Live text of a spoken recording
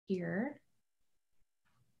here.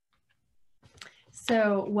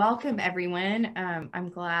 So welcome everyone. I'm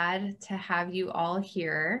glad to have you all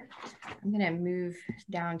here. I'm gonna move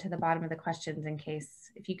down to the bottom of the questions in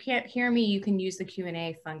case, if you can't hear me, you can use the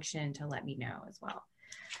Q&A function to let me know as well.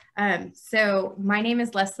 So my name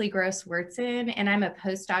is Leslie Gross-Wyrtzen, and I'm a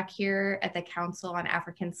postdoc here at the Council on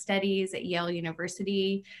African Studies at Yale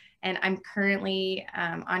University. And I'm currently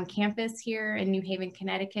on campus here in New Haven,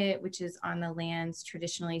 Connecticut, which is on the lands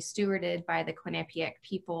traditionally stewarded by the Quinnipiac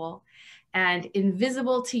people. And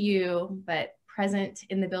invisible to you, but present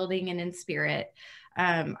in the building and in spirit,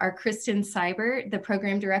 are Kristen Seibert, the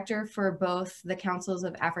program director for both the Councils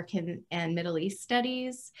of African and Middle East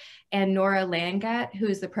Studies, and Nora Langat, who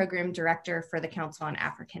is the program director for the Council on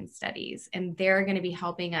African Studies. And they're going to be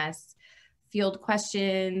helping us field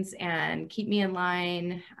questions and keep me in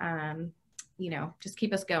line, just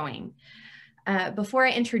keep us going. Before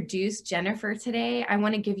I introduce Jennifer today, I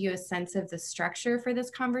want to give you a sense of the structure for this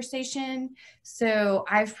conversation. So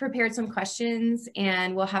I've prepared some questions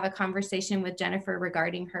and we'll have a conversation with Jennifer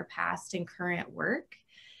regarding her past and current work.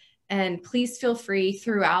 And please feel free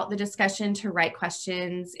throughout the discussion to write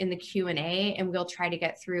questions in the Q&A, and we'll try to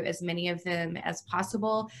get through as many of them as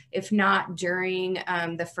possible. If not during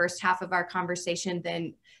the first half of our conversation,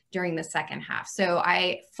 then during the second half. So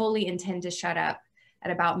I fully intend to shut up at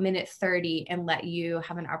about minute 30 and let you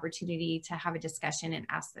have an opportunity to have a discussion and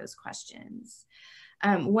ask those questions.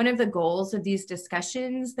 One of the goals of these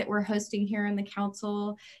discussions that we're hosting here in the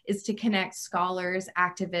Council is to connect scholars,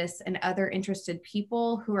 activists, and other interested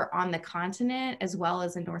people who are on the continent, as well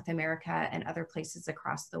as in North America and other places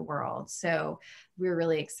across the world. So we're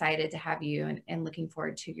really excited to have you and looking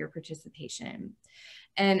forward to your participation.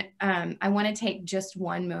 And I want to take just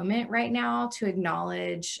one moment right now to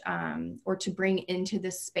acknowledge or to bring into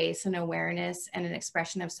this space an awareness and an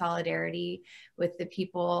expression of solidarity with the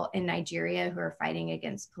people in Nigeria who are fighting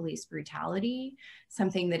against police brutality,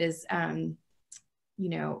 something that is,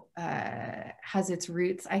 has its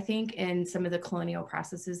roots, I think, in some of the colonial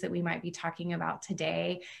processes that we might be talking about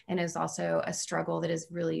today, and is also a struggle that is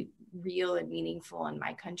really real and meaningful in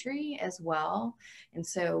my country as well. And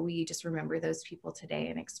so we just remember those people today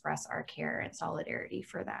and express our care and solidarity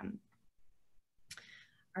for them.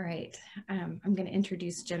 All right, I'm going to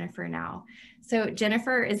introduce Jennifer now. So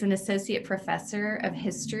Jennifer is an associate professor of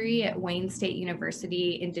history at Wayne State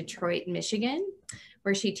University in Detroit, Michigan,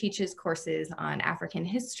 where she teaches courses on African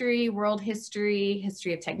history, world history,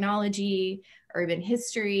 history of technology, urban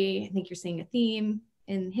history. I think you're seeing a theme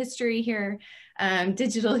in history here,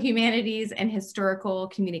 digital humanities, and historical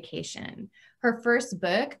communication. Her first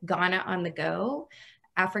book, Ghana on the Go,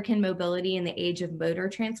 African Mobility in the Age of Motor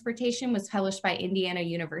Transportation, was published by Indiana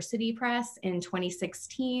University Press in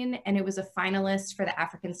 2016, and it was a finalist for the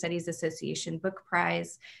African Studies Association Book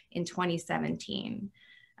Prize in 2017.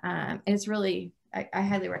 And it's really, I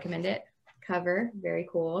highly recommend it. Cover, very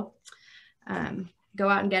cool. Go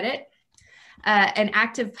out and get it. An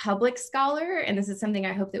active public scholar, and this is something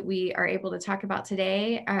I hope that we are able to talk about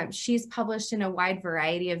today. She's published in a wide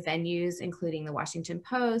variety of venues, including the Washington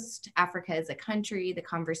Post, Africa as a Country, The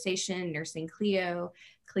Conversation, Nursing Cleo,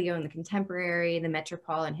 Cleo in the Contemporary, The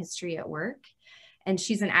Metropole, and History at Work. And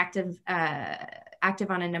she's an active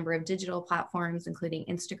on a number of digital platforms, including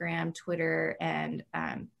Instagram, Twitter, and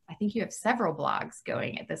I think you have several blogs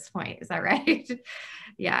going at this point. Is that right?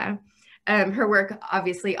 Yeah. Her work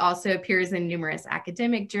obviously also appears in numerous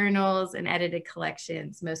academic journals and edited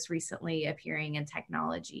collections, most recently appearing in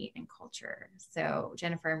Technology and Culture. So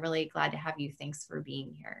Jennifer, I'm really glad to have you. Thanks for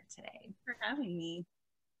being here today. For having me.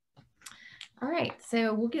 All right,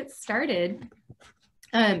 so we'll get started.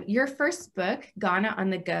 Your first book, Ghana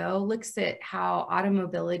on the Go, looks at how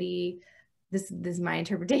automobility, this is my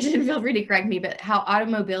interpretation, feel free to correct me, but how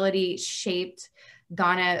automobility shaped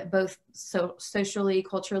Ghana, both socially,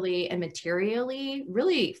 culturally, and materially,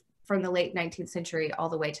 really from the late 19th century all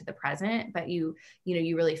the way to the present, but you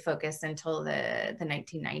really focused until the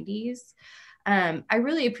 1990s. I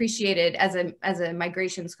really appreciated, as a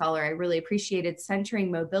migration scholar, I really appreciated centering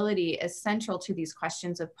mobility as central to these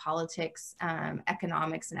questions of politics,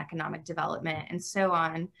 economics, and economic development, and so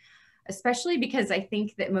on, especially because I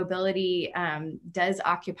think that mobility does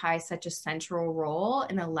occupy such a central role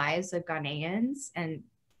in the lives of Ghanaians and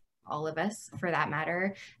all of us for that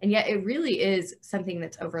matter. And yet it really is something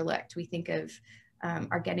that's overlooked. We think of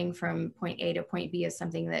our getting from point A to point B as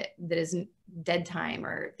something that isn't dead time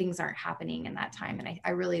or things aren't happening in that time. And I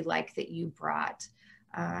really like that you brought,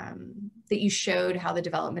 that you showed how the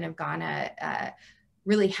development of Ghana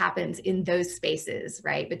really happens in those spaces,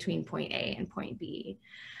 right, between point A and point B.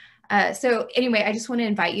 So anyway, I just want to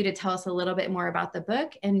invite you to tell us a little bit more about the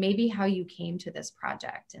book and maybe how you came to this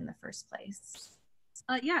project in the first place.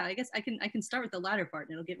 Yeah, I guess I can start with the latter part,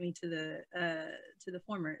 and it'll get me to the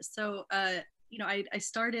former. So, you know, I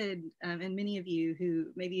started, and many of you who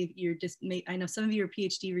maybe you're just, I know some of you are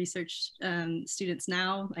PhD research students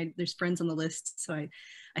now. There's friends on the list, so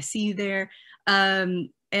I see you there. And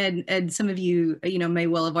some of you, you know, may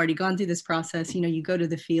well have already gone through this process. You know, you go to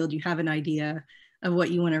the field, you have an idea of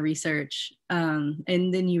what you want to research, and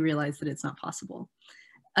then you realize that it's not possible.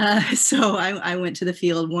 So I went to the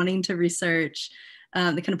field wanting to research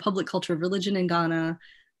the kind of public culture of religion in Ghana,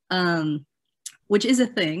 which is a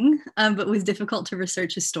thing, but was difficult to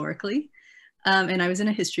research historically. And I was in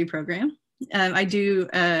a history program. I do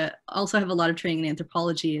also have a lot of training in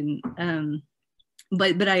anthropology, and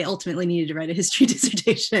but I ultimately needed to write a history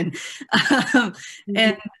dissertation.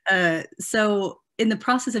 And so in the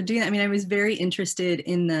process of doing that, I mean, I was very interested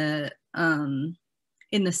in the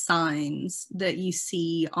signs that you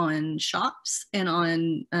see on shops and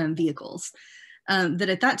on vehicles that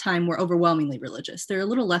at that time were overwhelmingly religious. They're a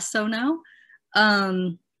little less so now,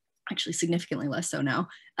 actually significantly less so now,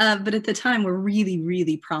 but at the time were really,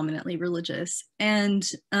 really prominently religious. And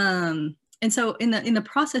so in the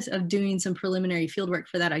process of doing some preliminary fieldwork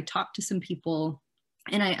for that, I talked to some people,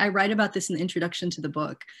 and I write about this in the introduction to the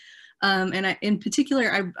book. And in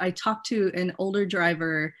particular, I talked to an older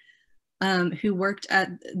driver who worked at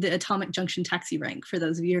the Atomic Junction taxi rank, for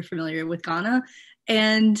those of you who are familiar with Ghana.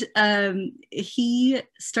 And he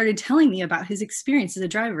started telling me about his experience as a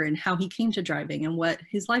driver and how he came to driving and what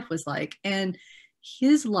his life was like. And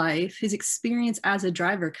his life, his experience as a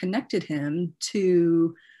driver connected him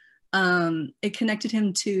to,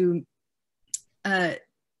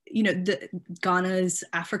 you know, Ghana's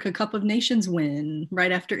Africa Cup of Nations win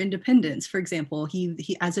right after independence, for example.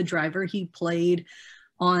 He as a driver, he played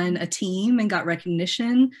on a team and got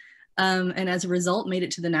recognition, and as a result made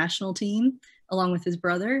it to the national team along with his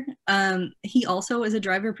brother. He also, as a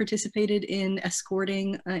driver, participated in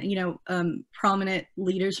escorting you know, prominent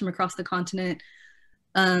leaders from across the continent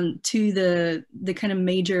to the kind of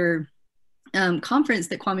major conference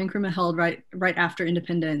that Kwame Nkrumah held right after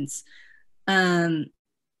independence.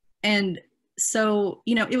 And so,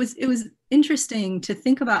 you know, it was interesting to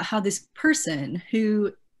think about how this person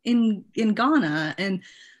who in Ghana and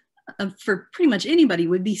for pretty much anybody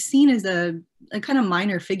would be seen as a kind of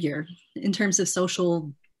minor figure in terms of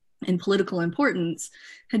social and political importance,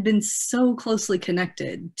 had been so closely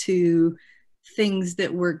connected to things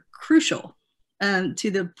that were crucial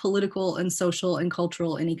to the political and social and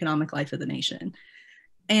cultural and economic life of the nation.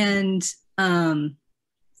 And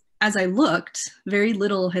as I looked, very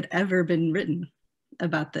little had ever been written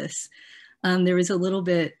about this. There was a little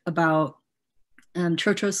bit about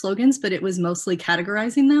Trotro slogans, but it was mostly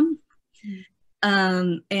categorizing them.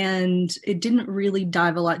 And it didn't really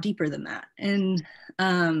dive a lot deeper than that. And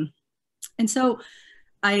so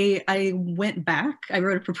I went back, I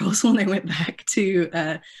wrote a proposal and I went back to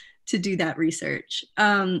do that research.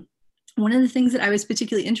 One of the things that I was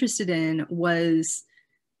particularly interested in was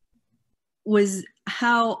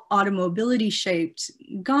how automobility shaped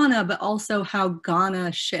Ghana, but also how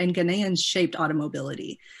Ghana and Ghanaians shaped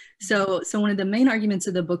automobility. So one of the main arguments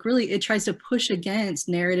of the book, really, it tries to push against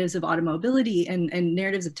narratives of automobility and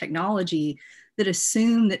narratives of technology that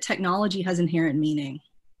assume that technology has inherent meaning,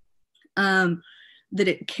 that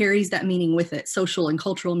it carries that meaning with it, social and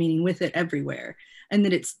cultural meaning with it everywhere, and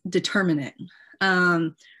that it's determinate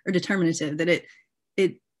or determinative, that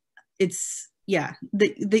it's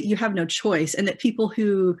that you have no choice, and that people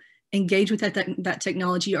who engage with that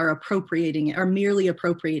technology are appropriating it, or merely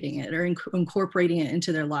appropriating it, or incorporating it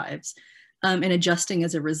into their lives, and adjusting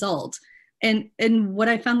as a result. And what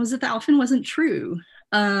I found was that often wasn't true.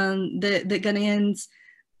 That Ghanaians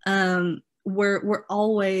were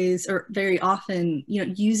always, or very often, you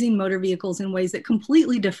know, using motor vehicles in ways that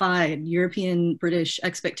completely defied European, British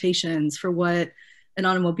expectations for what an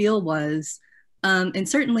automobile was, and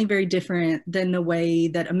certainly very different than the way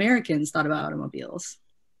that Americans thought about automobiles.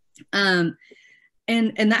 And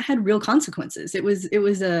that had real consequences. It was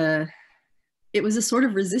a sort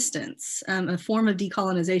of resistance, a form of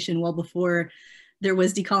decolonization well before there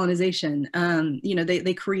was decolonization. You know,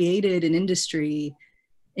 they created an industry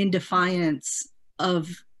in defiance of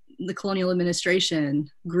the colonial administration,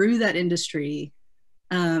 grew that industry,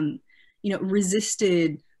 you know,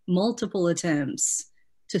 resisted multiple attempts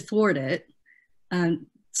to thwart it,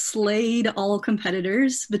 slayed all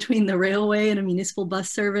competitors between the railway and a municipal bus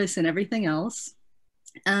service and everything else,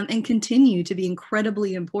 and continue to be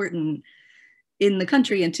incredibly important in the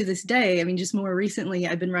country. And to this day, I mean, just more recently,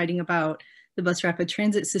 I've been writing about the bus rapid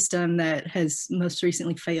transit system that has most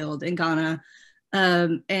recently failed in Ghana.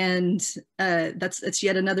 That's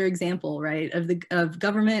yet another example, right, of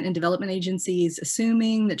government and development agencies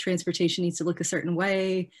assuming that transportation needs to look a certain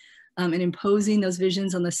way, and imposing those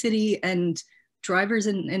visions on the city, and drivers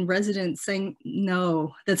and residents saying,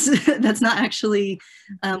 no, that's not actually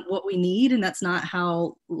what we need, and that's not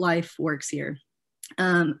how life works here,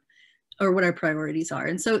 or what our priorities are.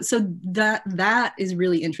 And so that is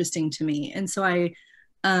really interesting to me. And so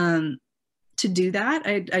to do that,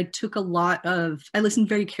 I listened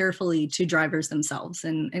very carefully to drivers themselves,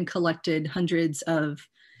 and collected hundreds of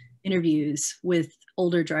interviews with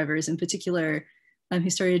older drivers in particular, who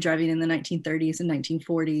started driving in the 1930s and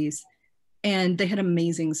 1940s. And they had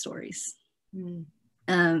amazing stories,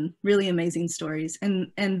 really amazing stories.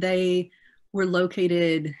 And they were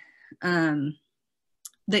located,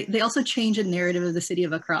 they also changed a narrative of the city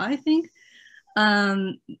of Accra, I think.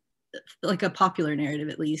 Like a popular narrative,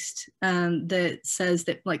 at least, that says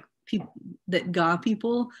that like that Ga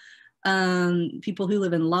people, people who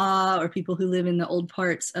live in La, or people who live in the old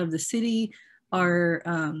parts of the city, are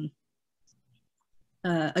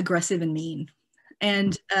aggressive and mean.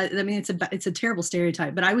 And I mean, it's a terrible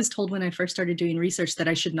stereotype, but I was told when I first started doing research that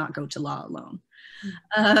I should not go to La alone.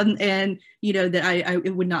 And, you know, that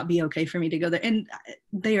it would not be okay for me to go there. And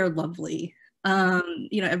they are lovely.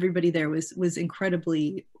 You know, everybody there was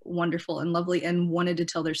incredibly wonderful and lovely, and wanted to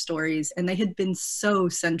tell their stories. And they had been so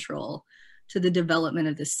central to the development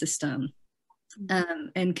of this system,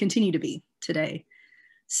 and continue to be today.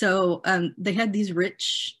 So they had these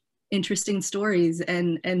rich, interesting stories,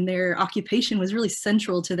 and their occupation was really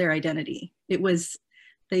central to their identity. That was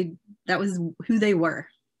who they were.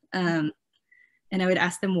 And I would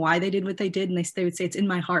ask them why they did what they did, and they would say, it's in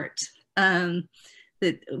my heart.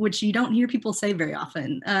 Which you don't hear people say very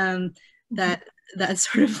often.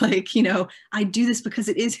 That's sort of like, you know, I do this because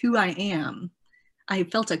it is who I am. I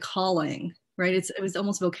felt a calling, right? It was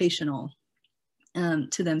almost vocational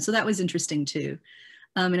to them. So that was interesting too.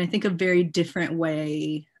 And I think a very different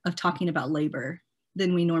way of talking about labor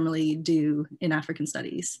than we normally do in African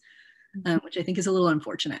studies, which I think is a little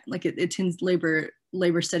unfortunate. Like it tends,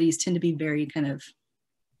 labor studies tend to be very kind of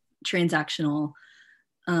transactional,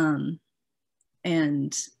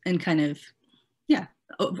 and kind of, yeah,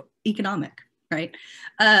 economic, right?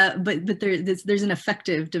 But there's an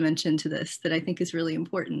affective dimension to this that I think is really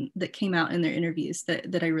important, that came out in their interviews,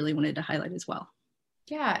 that I really wanted to highlight as well.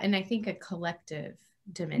 Yeah, and I think a collective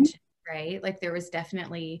dimension, right? Like there was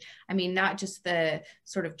definitely, I mean, not just the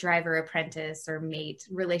sort of driver apprentice or mate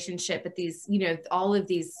relationship, but these, you know, all of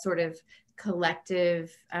these sort of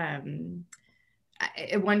collective,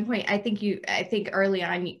 at one point, I think early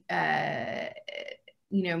on, you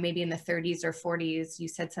know, maybe in the 30s or 40s, you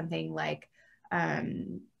said something like,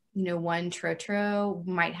 you know, one trotro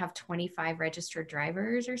might have 25 registered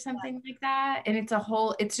drivers or something like that. And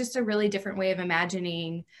it's just a really different way of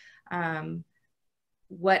imagining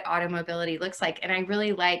what automobility looks like. And I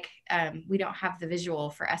really like, we don't have the visual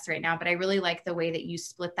for us right now, but I really like the way that you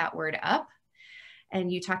split that word up,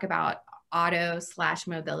 and you talk about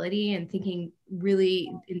auto/mobility, and thinking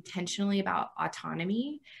really intentionally about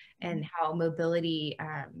autonomy, and how mobility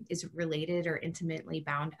is related or intimately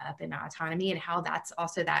bound up in autonomy, and how that's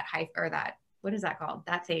also that what is that called?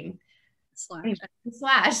 That thing.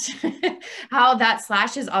 Slash. How that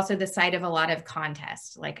slash is also the site of a lot of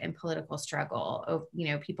contest, like in political struggle of, you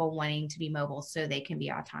know, people wanting to be mobile so they can be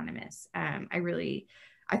autonomous.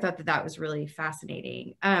 I thought that was really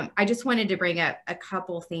fascinating. I just wanted to bring up a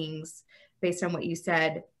couple things based on what you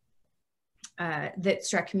said that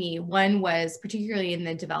struck me. One was particularly in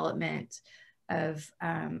the development of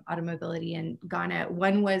automobility in Ghana.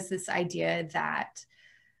 One was this idea that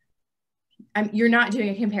you're not doing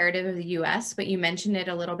a comparative of the U.S., but you mentioned it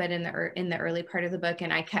a little bit in the early part of the book,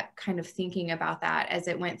 and I kept kind of thinking about that as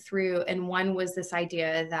it went through. And one was this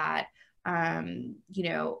idea that you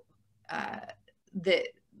know,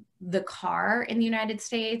 the car in the United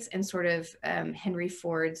States, and sort of Henry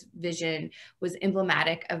Ford's vision, was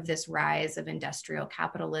emblematic of this rise of industrial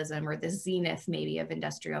capitalism, or the zenith maybe of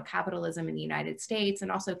industrial capitalism in the United States,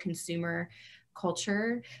 and also consumer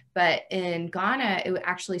culture. But in Ghana, it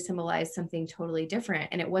actually symbolized something totally different.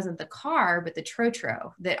 And it wasn't the car, but the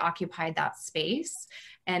trotro that occupied that space.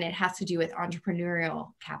 And it has to do with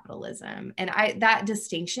entrepreneurial capitalism. And that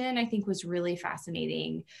distinction, I think, was really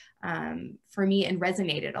fascinating for me, and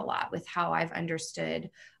resonated a lot with how I've understood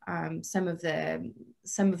some of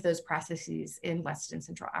those processes in West and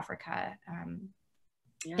Central Africa.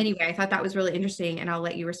 Yeah. Anyway, I thought that was really interesting, and I'll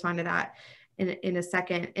let you respond to that in a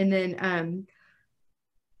second. And then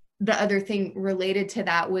the other thing related to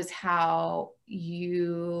that was how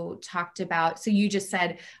you talked about, so you just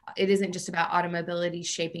said it isn't just about automobility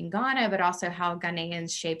shaping Ghana, but also how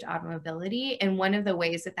Ghanaians shaped automobility. And one of the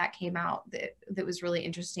ways that that came out that was really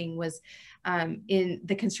interesting was in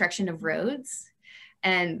the construction of roads,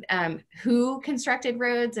 and who constructed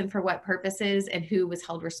roads and for what purposes and who was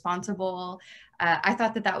held responsible. I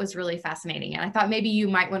thought that that was really fascinating. And I thought maybe you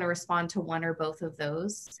might want to respond to one or both of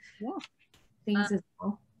those things as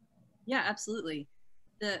well. Yeah, absolutely.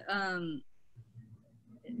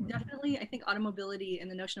 Definitely, I think automobility and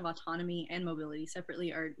the notion of autonomy and mobility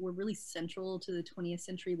separately were really central to the 20th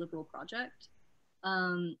century liberal project.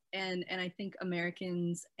 And I think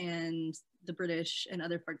Americans and the British and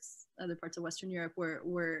other parts of Western Europe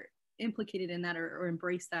were implicated in that or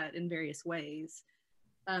embraced that in various ways.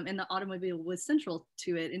 And the automobile was central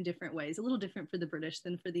to it in different ways, a little different for the British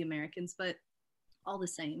than for the Americans, but all the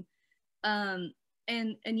same. And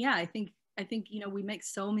yeah, I think, we make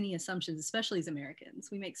so many assumptions, especially as Americans.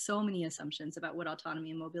 We make so many assumptions about what autonomy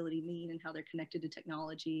and mobility mean and how they're connected to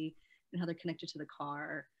technology and how they're connected to the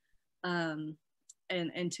car, and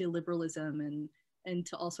to liberalism and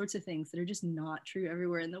to all sorts of things that are just not true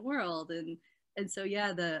everywhere in the world. And so,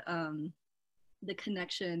 yeah, the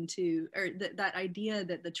connection to, or that idea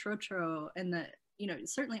that the trotro and the,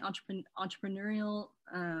 certainly entrepreneurial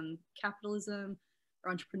capitalism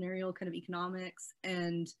or entrepreneurial kind of economics,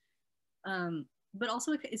 and but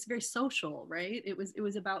also it's very social, right? It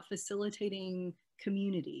was about facilitating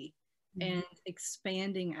community and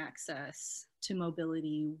expanding access to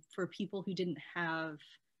mobility for people who didn't have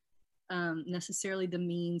necessarily the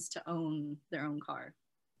means to own their own car.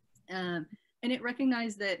 And it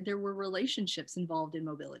recognized that there were relationships involved in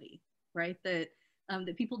mobility, right? That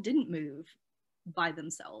people didn't move by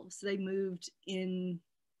themselves. They moved in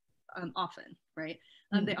often, right?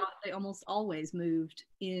 They almost always moved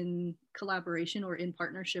in collaboration or in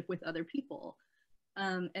partnership with other people.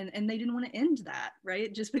 And they didn't want to end that,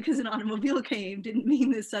 right? Just because an automobile came didn't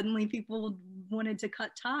mean that suddenly people wanted to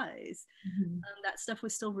cut ties. That stuff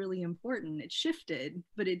was still really important. It shifted,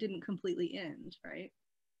 but it didn't completely end, right?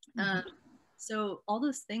 So all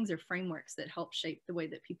those things are frameworks that help shape the way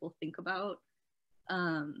that people think about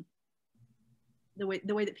the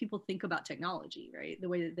way that people think about technology, right? The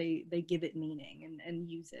way that they give it meaning and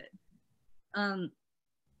use it. I'm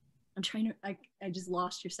trying to, I just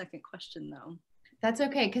lost your second question though. That's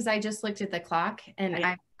okay, because I just looked at the clock and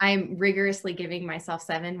I'm rigorously giving myself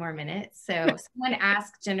 7 more minutes. So someone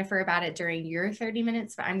asked Jennifer about it during your 30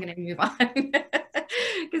 minutes, but I'm going to move on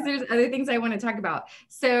because there's other things I want to talk about.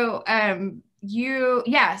 So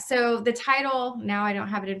so the title, now I don't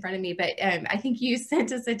have it in front of me, but I think you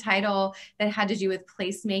sent us a title that had to do with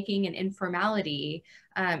placemaking and informality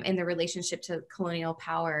in the relationship to colonial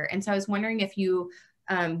power. And so I was wondering if you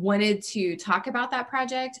wanted to talk about that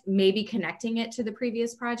project, maybe connecting it to the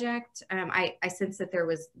previous project. I sense that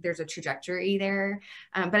there's a trajectory there,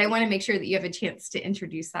 but I want to make sure that you have a chance to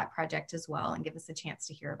introduce that project as well and give us a chance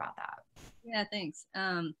to hear about that. Yeah, thanks.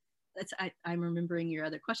 I'm remembering your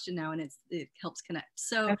other question now, and it helps connect.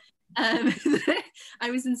 So I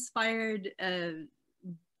was inspired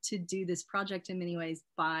to do this project in many ways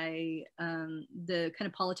by the kind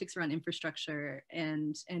of politics around infrastructure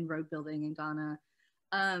and road building in Ghana.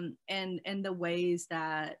 And the ways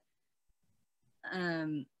that,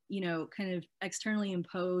 kind of externally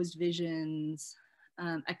imposed visions,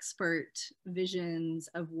 expert visions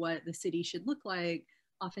of what the city should look like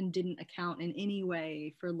often didn't account in any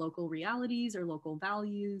way for local realities or local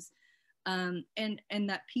values. And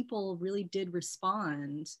that people really did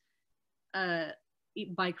respond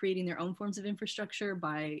by creating their own forms of infrastructure,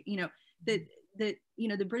 by,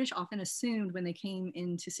 the British often assumed when they came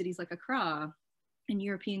into cities like Accra, and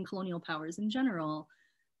European colonial powers in general,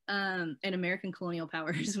 and American colonial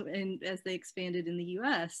powers, and as they expanded in the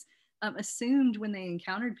US, assumed when they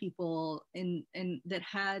encountered people and that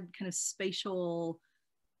had kind of spatial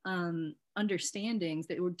understandings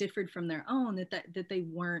that were differed from their own, that they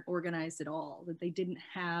weren't organized at all, that they didn't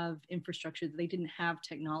have infrastructure, that they didn't have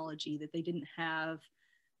technology, that they didn't have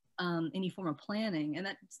any form of planning, and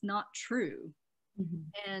that's not true.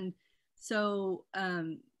 And so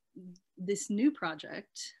this new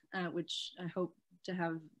project, which I hope to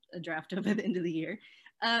have a draft of at the end of the year,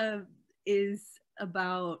 is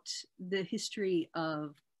about the history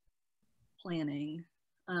of planning,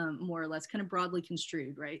 more or less, kind of broadly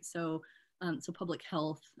construed, right? So public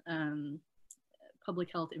health,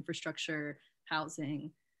 infrastructure,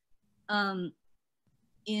 housing,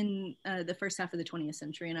 in the first half of the 20th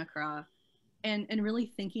century in Accra, and really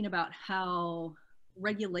thinking about how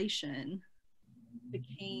regulation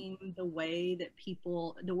became the way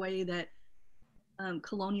that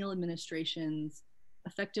colonial administrations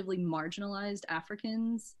effectively marginalized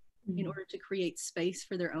Africans in order to create space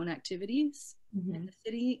for their own activities in the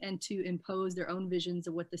city and to impose their own visions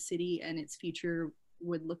of what the city and its future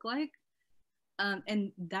would look like.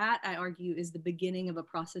 And that, I argue, is the beginning of a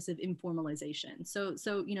process of informalization. So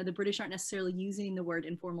the British aren't necessarily using the word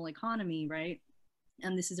informal economy, right?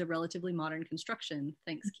 And this is a relatively modern construction,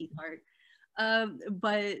 thanks Keith Hart.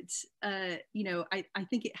 But I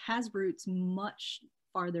think it has roots much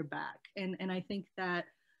farther back. And I think that,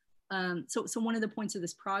 so one of the points of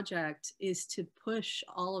this project is to push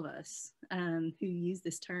all of us who use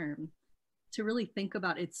this term to really think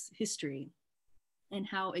about its history and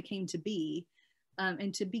how it came to be,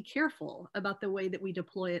 and to be careful about the way that we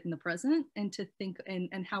deploy it in the present, and to think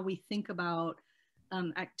and how we think about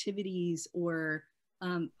activities or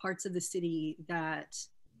parts of the city that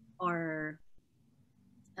are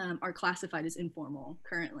classified as informal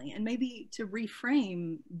currently, and maybe to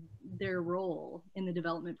reframe their role in the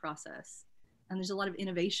development process. And there's a lot of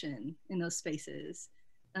innovation in those spaces,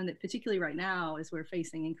 and that particularly right now, as we're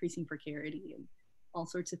facing increasing precarity and all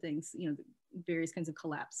sorts of things, various kinds of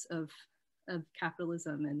collapse of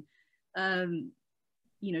capitalism and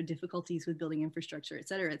difficulties with building infrastructure, et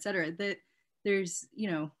cetera, that there's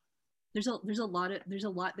a lot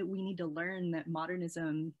that we need to learn that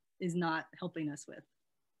modernism is not helping us with.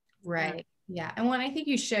 Right. Yeah. And one I think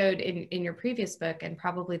you showed in your previous book, and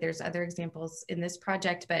probably there's other examples in this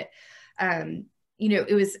project, but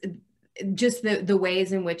it was just the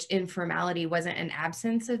ways in which informality wasn't an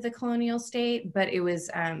absence of the colonial state, but it was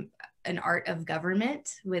an art of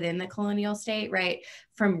government within the colonial state, right?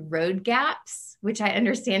 From road gaps, which I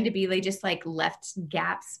understand to be they just like left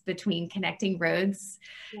gaps between connecting roads,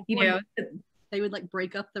 they would like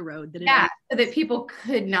break up the road so that people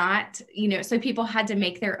could not, so people had to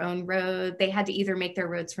make their own road. They had to either make their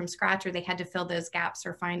roads from scratch, or they had to fill those gaps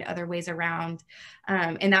or find other ways around.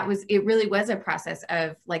 And it really was a process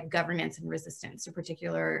of like governance and resistance to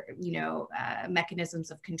particular,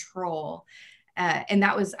 mechanisms of control. And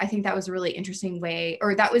I think that was a really interesting way,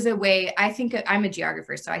 or that was a way, I think I'm a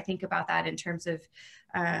geographer, so I think about that in terms of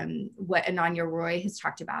what Ananya Roy has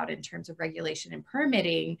talked about in terms of regulation and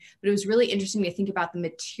permitting. But it was really interesting to think about the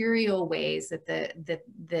material ways that the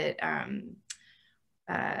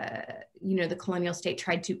colonial state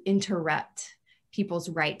tried to interrupt people's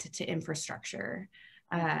right to infrastructure.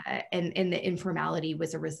 And the informality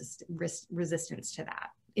was a resistance to that,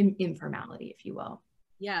 informality, if you will.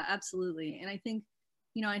 Yeah, absolutely. And I think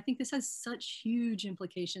this has such huge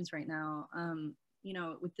implications right now.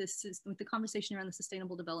 With the conversation around the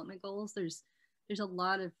Sustainable Development Goals, there's a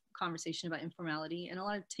lot of conversation about informality and a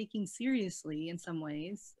lot of taking seriously, in some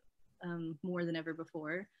ways, more than ever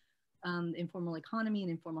before, informal economy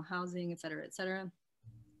and informal housing, et cetera, et cetera.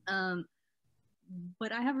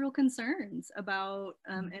 But I have real concerns about,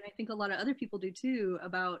 and I think a lot of other people do too,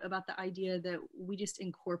 about the idea that we just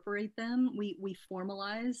incorporate them. We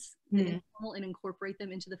formalize the informal and incorporate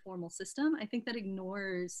them into the formal system. I think that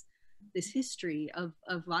ignores this history of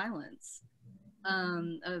violence,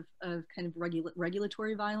 of kind of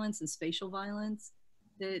regulatory violence and spatial violence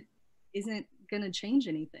that isn't going to change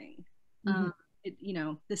anything.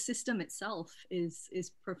 The system itself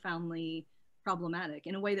is profoundly problematic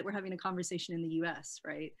in a way that we're having a conversation in the U.S.,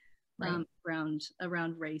 right? Around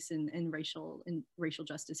race and racial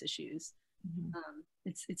justice issues.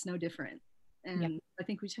 It's no different, and I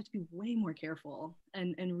think we just have to be way more careful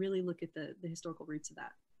and really look at the historical roots of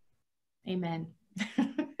that. Amen.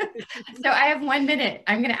 So I have 1 minute.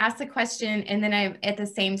 I'm going to ask the question, and then at the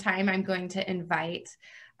same time I'm going to invite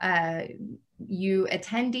you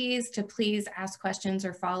attendees to please ask questions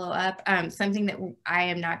or follow up. Something that I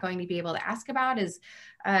am not going to be able to ask about is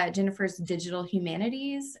Jennifer's digital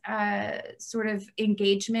humanities sort of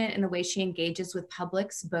engagement and the way she engages with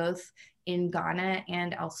publics both in Ghana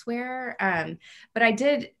and elsewhere. But I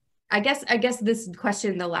guess this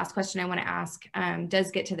question, the last question I want to ask,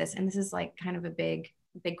 does get to this, and this is like kind of a big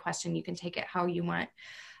question. You can take it how you want.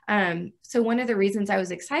 So one of the reasons I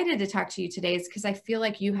was excited to talk to you today is because I feel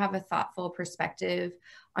like you have a thoughtful perspective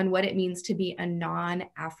on what it means to be a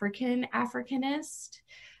non-African Africanist,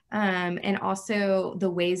 and also the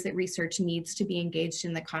ways that research needs to be engaged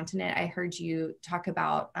in the continent. I heard you talk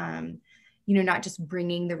about, not just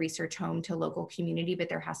bringing the research home to local community, but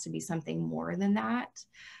there has to be something more than that.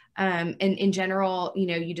 And in general,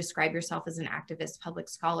 you describe yourself as an activist public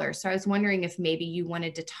scholar. So I was wondering if maybe you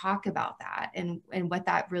wanted to talk about that and what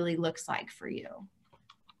that really looks like for you.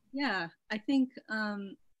 Yeah, I think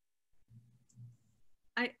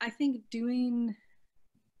I think doing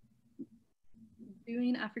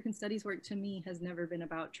Doing African studies work to me has never been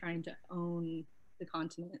about trying to own the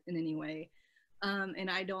continent in any way. And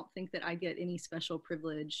I don't think that I get any special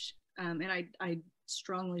privilege. And I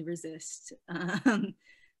strongly resist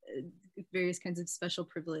various kinds of special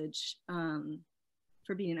privilege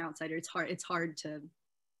for being an outsider. It's hard to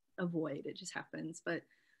avoid. It just happens. But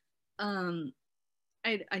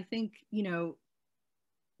I think, you know,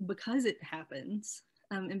 because it happens,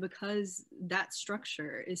 and because that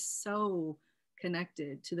structure is so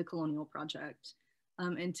connected to the colonial project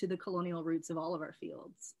and to the colonial roots of all of our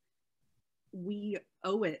fields, we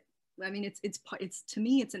owe it. I mean, it's to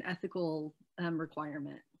me, it's an ethical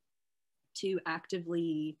requirement to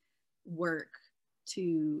actively work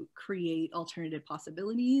to create alternative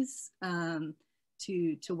possibilities,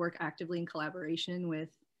 to work actively in collaboration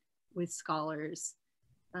with scholars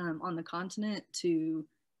on the continent, to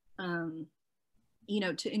you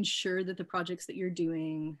know, to ensure that the projects that you're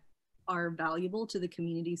doing are valuable to the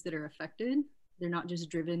communities that are affected. They're not just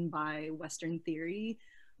driven by Western theory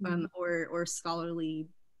or scholarly,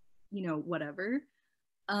 you know, whatever.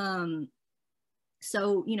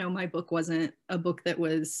 So, you know, my book wasn't a book that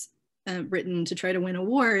was written to try to win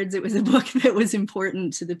awards. It was a book that was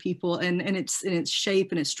important to the people, and its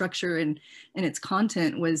shape and its structure and its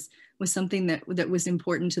content was something that was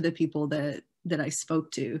important to the people that I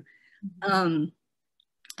spoke to.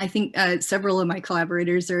 I think several of my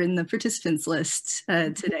collaborators are in the participants list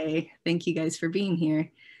today. Thank you guys for being here.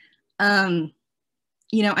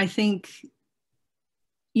 You know, I think,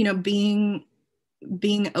 you know, being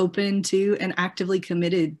open to and actively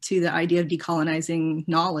committed to the idea of decolonizing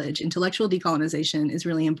knowledge, intellectual decolonization, is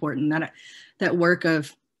really important. That work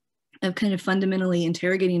of kind of fundamentally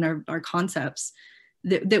interrogating our concepts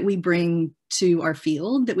that we bring to our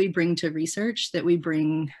field, that we bring to research, that we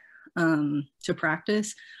bring to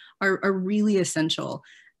practice are really essential.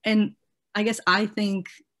 And I guess I think,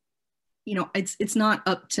 you know, it's not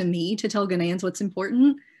up to me to tell Ghanaians what's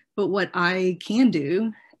important, but what I can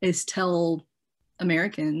do is tell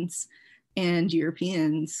Americans and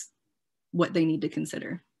Europeans what they need to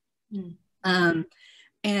consider.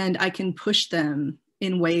 And I can push them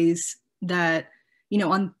in ways that, you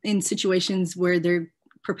know, in situations where they're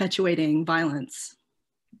perpetuating violence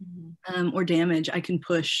or damage, I can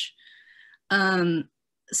push.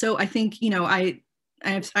 So I think, you know, I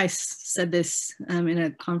said this in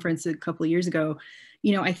a conference a couple of years ago.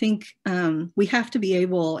 You know, I think we have to be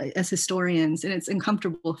able, as historians, and it's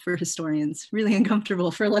uncomfortable for historians, really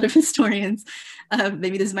uncomfortable for a lot of historians.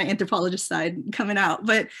 Maybe this is my anthropologist side coming out,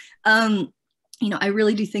 but you know, I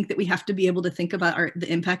really do think that we have to be able to think about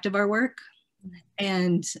the impact of our work,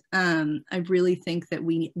 and I really think that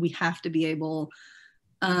we have to be able.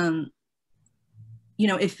 You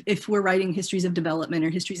know, if we're writing histories of development or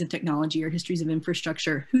histories of technology or histories of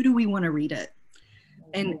infrastructure, who do we want to read it?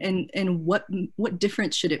 And what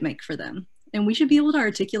difference should it make for them? And we should be able to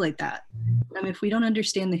articulate that. If we don't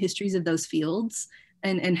understand the histories of those fields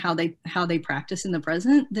and how they practice in the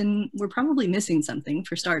present, then we're probably missing something,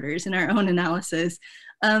 for starters, in our own analysis.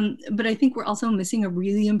 But I think we're also missing a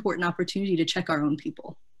really important opportunity to check our own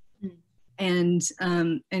people and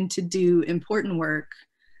to do important work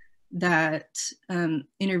that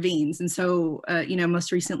intervenes. And so, you know,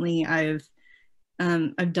 most recently I've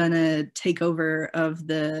done a takeover of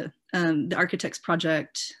the Architects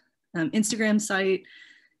Project Instagram site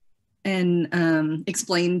and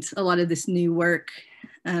explained a lot of this new work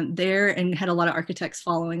there, and had a lot of architects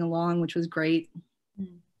following along, which was great.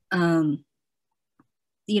 You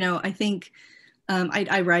know, I think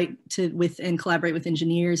I write with and collaborate with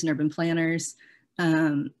engineers and urban planners.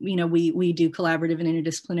 You know, we do collaborative and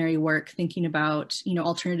interdisciplinary work thinking about, you know,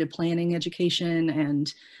 alternative planning education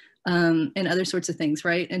and other sorts of things,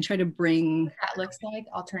 right? And try to bring what that looks like,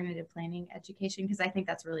 alternative planning education, because I think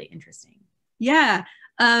that's really interesting. Yeah,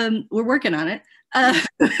 we're working on it.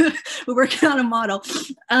 We're working on a model.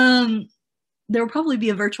 There will probably be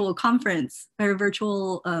a virtual conference or a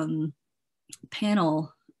virtual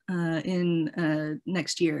panel in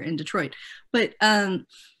next year in Detroit. But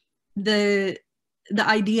the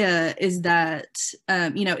idea is that,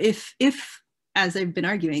 you know, if as I've been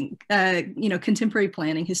arguing, you know, contemporary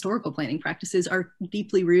planning, historical planning practices are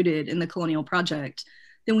deeply rooted in the colonial project,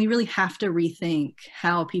 then we really have to rethink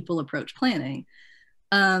how people approach planning.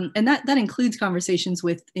 And that includes conversations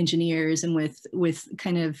with engineers and with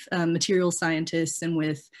kind of material scientists and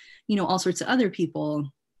with, you know, all sorts of other people,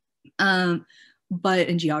 and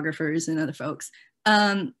geographers and other folks.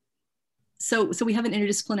 So we have an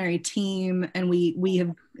interdisciplinary team, and we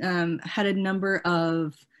have had a number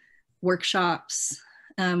of workshops,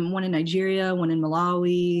 one in Nigeria, one in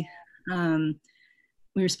Malawi,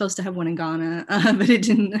 we were supposed to have one in Ghana, but it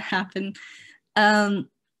didn't happen.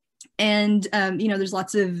 There's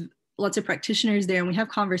lots of practitioners there, and we have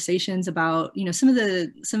conversations about, some of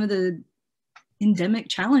the endemic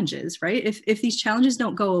challenges, right? If these challenges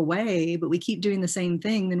don't go away, but we keep doing the same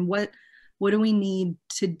thing, then what do we need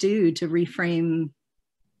to do to reframe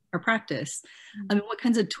our practice? I mean, what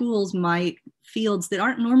kinds of tools might fields that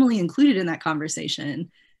aren't normally included in that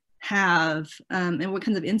conversation have, and what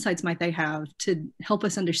kinds of insights might they have to help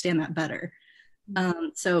us understand that better?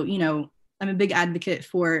 I'm a big advocate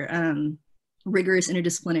for rigorous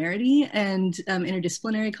interdisciplinarity and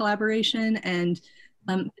interdisciplinary collaboration, and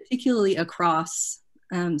particularly across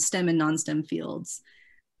STEM and non-STEM fields,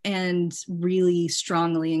 and really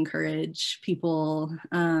strongly encourage people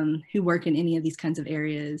who work in any of these kinds of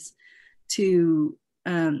areas to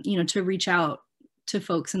reach out to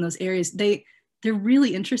folks in those areas. They're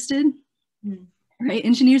really interested, right?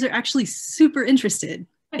 Engineers are actually super interested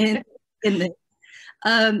in this.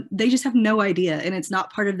 They just have no idea, and it's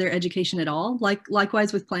not part of their education at all.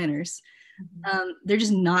 Likewise with planners, they're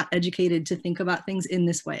just not educated to think about things in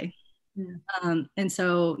this way. And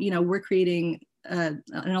so, we're creating an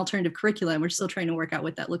alternative curriculum. We're still trying to work out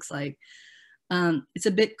what that looks like. It's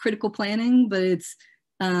a bit critical planning, but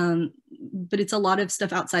it's a lot of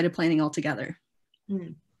stuff outside of planning altogether.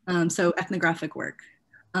 So ethnographic work,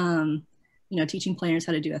 teaching planners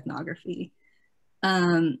how to do ethnography,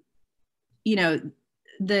 and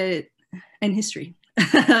history.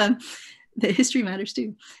 The history matters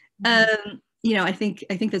too. I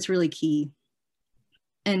think that's really key.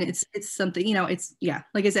 And it's something,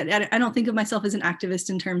 like I said, I don't think of myself as an activist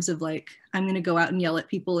in terms of like, I'm going to go out and yell at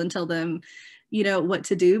people and tell them, what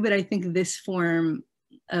to do. But I think this form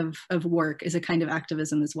of work is a kind of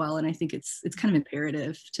activism as well. And I think it's kind of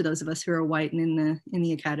imperative to those of us who are white and in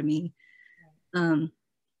the academy.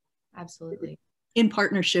 Absolutely. In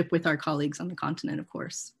partnership with our colleagues on the continent, of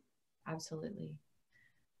course. Absolutely.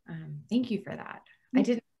 Thank you for that. I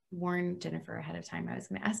didn't warn Jennifer ahead of time I was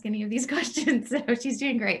going to ask any of these questions, so she's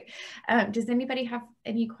doing great. Does anybody have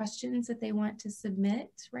any questions that they want to submit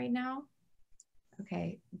right now?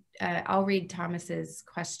 Okay, I'll read Thomas's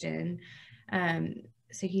question.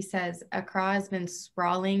 So he says, Accra has been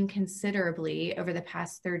sprawling considerably over the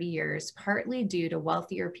past 30 years, partly due to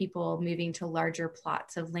wealthier people moving to larger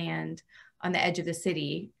plots of land on the edge of the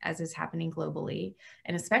city, as is happening globally,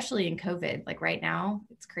 and especially in COVID. Like right now,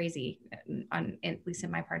 it's crazy, at least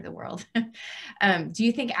in my part of the world. Do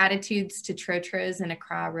you think attitudes to trotros in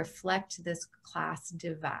Accra reflect this class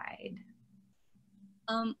divide?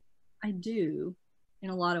 I do, in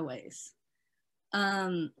a lot of ways.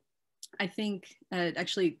 I think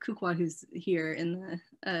actually Kukwa, who's here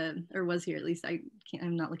or was here at least, I'm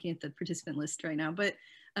not looking at the participant list right now, but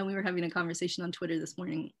we were having a conversation on Twitter this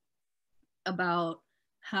morning about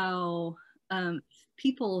how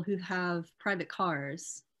people who have private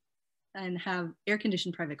cars and have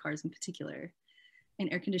air-conditioned private cars in particular,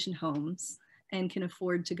 and air-conditioned homes, and can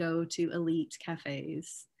afford to go to elite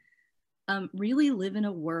cafes, really live in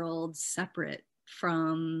a world separate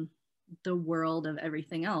from the world of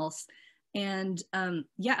everything else. And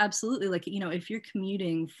yeah, absolutely. Like, if you're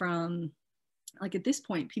commuting from, like at this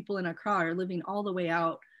point, people in Accra are living all the way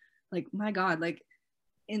out, like, my God, like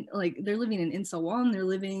they're living in Insawan, they're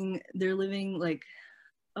living like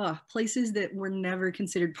places that were never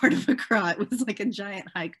considered part of Accra. It was like a giant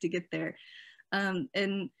hike to get there.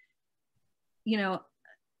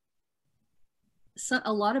 So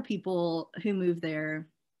a lot of people who move there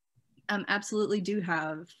absolutely do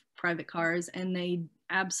have private cars, and they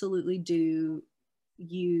absolutely do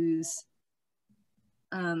use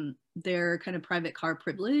their kind of private car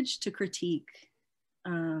privilege to critique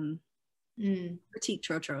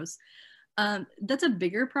trotros. That's a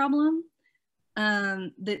bigger problem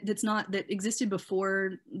that existed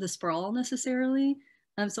before the sprawl necessarily.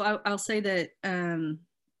 So I'll say that in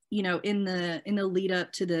the lead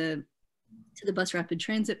up to the bus rapid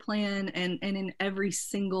transit plan, and in every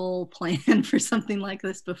single plan for something like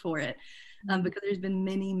this before it, because there's been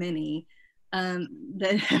many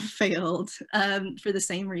that have failed for the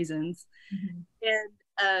same reasons.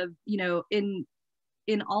 And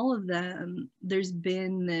in all of them, there's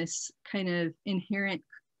been this kind of inherent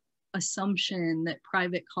assumption that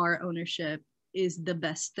private car ownership is the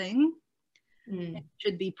best thing, and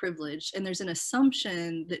should be privileged. And there's an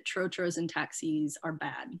assumption that trotros and taxis are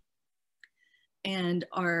bad and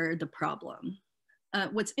are the problem.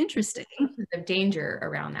 What's interesting, the danger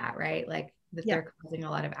around that, right? Like that they're causing a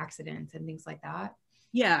lot of accidents and things like that.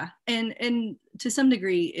 Yeah, and to some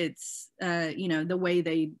degree, it's the way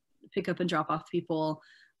they pick up and drop off people.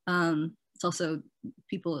 it's also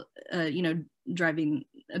people, you know, driving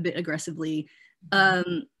a bit aggressively.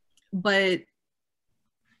 But,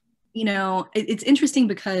 you know, it's interesting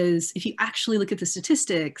because if you actually look at the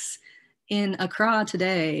statistics, in Accra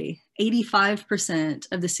today,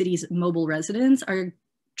 85% of the city's mobile residents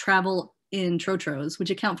travel in trotros, which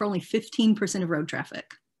account for only 15% of road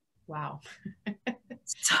traffic. Wow.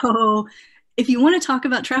 So if you want to talk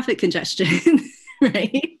about traffic congestion,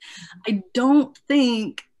 right, I don't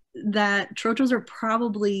think that trotros are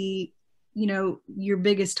probably, you know, your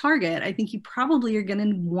biggest target. I think you probably are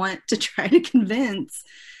going to want to try to convince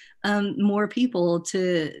more people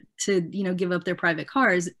to, you know, give up their private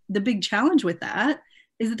cars. The big challenge with that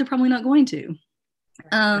is that they're probably not going to.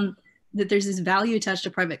 That there's this value attached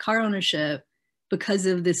to private car ownership because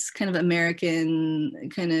of this kind of American,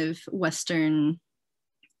 kind of Western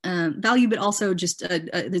value, but also just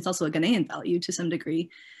there's also a Ghanaian value to some degree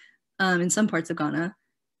in some parts of Ghana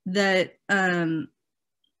that,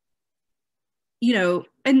 you know,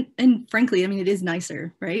 and frankly, I mean, it is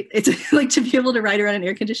nicer, right? It's like to be able to ride around in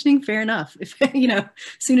air conditioning, fair enough. If, you know, as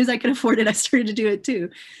soon as I could afford it, I started to do it too.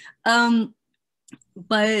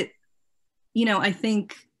 But, you know, I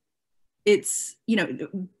think it's, you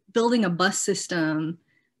know, building a bus system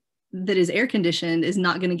that is air conditioned is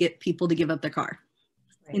not going to get people to give up their car.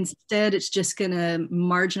 Right. Instead, it's just going to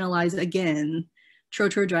marginalize, again,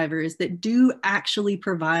 trotro drivers that do actually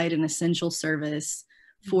provide an essential service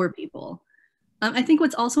for people. I think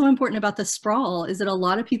what's also important about the sprawl is that a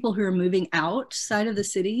lot of people who are moving outside of the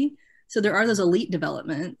city, so there are those elite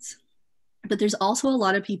developments, but there's also a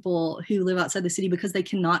lot of people who live outside the city because they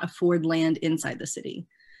cannot afford land inside the city.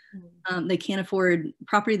 They can't afford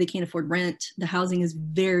property, they can't afford rent. The housing is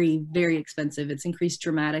very, very expensive. It's increased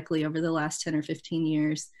dramatically over the last 10 or 15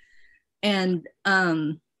 years. And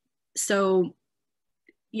so,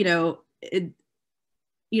 you know,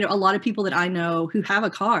 a lot of people that I know who have a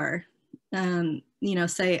car, you know,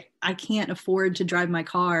 say, I can't afford to drive my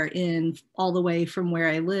car in all the way from where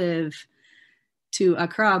I live to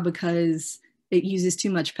Accra because it uses too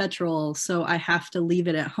much petrol. So I have to leave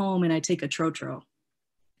it at home and I take a trotro.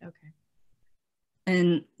 Okay.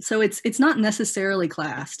 And so it's not necessarily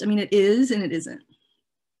classed. I mean, it is and it isn't.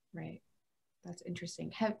 Right. That's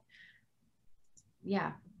interesting.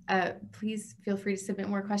 Please feel free to submit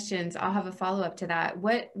more questions. I'll have a follow-up to that.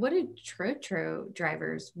 What do trotro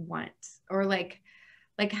drivers want? Or like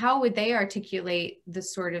how would they articulate the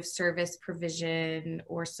sort of service provision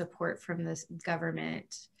or support from the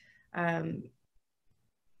government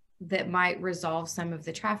that might resolve some of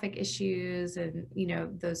the traffic issues and, you know,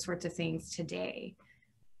 those sorts of things today?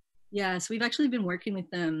 Yeah, so we've actually been working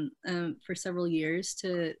with them for several years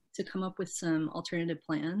to come up with some alternative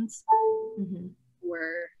plans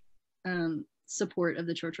for support of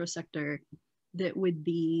the trotro sector that would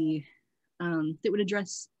be that would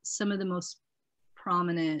address some of the most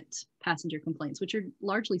prominent passenger complaints, which are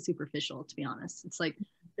largely superficial, to be honest. It's like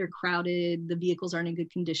they're crowded, the vehicles aren't in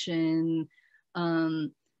good condition,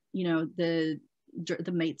 you know, the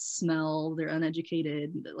mates smell, they're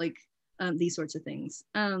uneducated, like these sorts of things.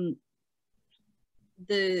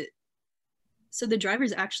 So the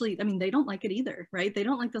drivers actually, I mean, they don't like it either, right? They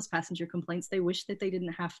don't like those passenger complaints. They wish that they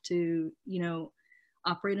didn't have to, you know,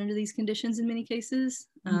 operate under these conditions in many cases.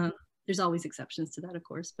 There's always exceptions to that, of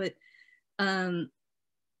course, but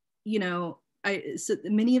you know, so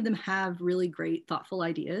many of them have really great, thoughtful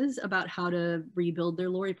ideas about how to rebuild their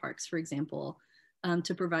lorry parks, for example,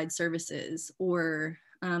 to provide services, or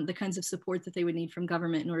the kinds of support that they would need from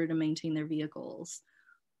government in order to maintain their vehicles,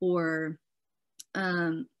 or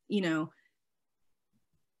you know,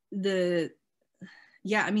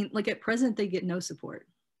 I mean, like at present they get no support.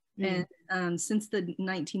 And since the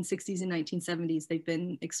 1960s and 1970s, they've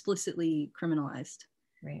been explicitly criminalized,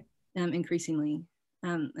 right? Increasingly,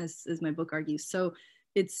 as my book argues. So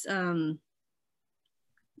it's, yeah,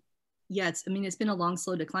 I mean, it's been a long,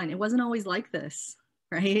 slow decline. It wasn't always like this,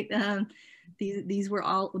 right? These were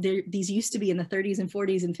all, these used to be in the 30s and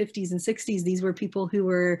 40s and 50s and 60s. These were people who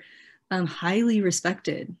were highly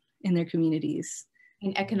respected in their communities.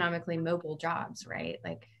 And economically mobile jobs, right?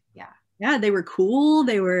 Like, yeah, they were cool.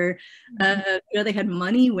 They were, you know, they had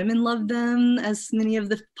money. Women loved them, as many of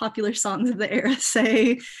the popular songs of the era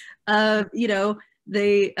say. You know,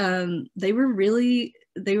 they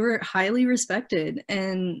were highly respected,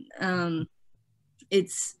 and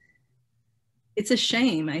it's a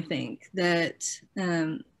shame, I think, that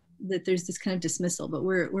that there's this kind of dismissal. But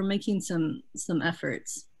we're making some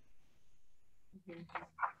efforts.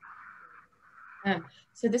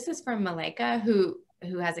 So this is from Malika, who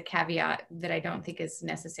has a caveat that I don't think is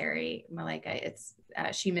necessary. Malika, it's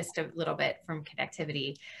she missed a little bit from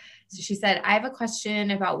connectivity. So she said, I have a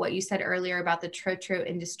question about what you said earlier about the trotro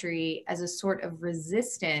industry as a sort of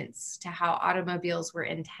resistance to how automobiles were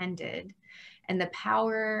intended and the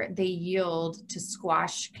power they yield to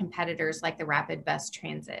squash competitors like the rapid bus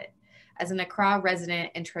transit. As an Accra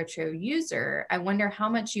resident and trotro user, I wonder how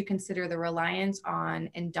much you consider the reliance on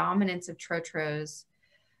and dominance of trotros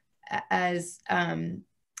as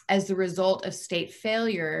the result of state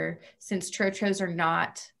failure, since trotros are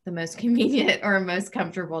not the most convenient or most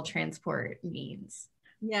comfortable transport means.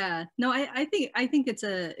 Yeah, no, I think it's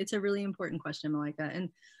a really important question, Malika, and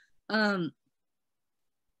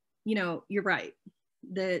you know, you're right.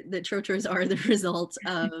 The trotros are the result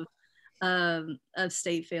of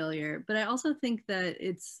state failure, but I also think that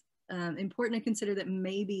it's important to consider that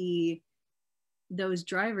maybe those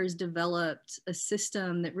drivers developed a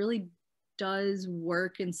system that really does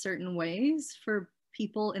work in certain ways for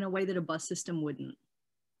people in a way that a bus system wouldn't.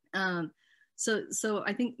 So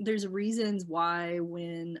I think there's reasons why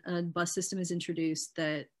when a bus system is introduced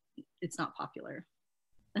that it's not popular.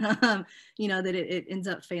 You know, that it ends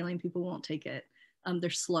up failing, people won't take it. They're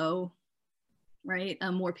slow, right?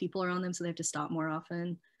 More people are on them, so they have to stop more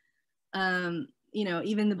often. You know,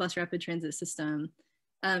 even the bus rapid transit system,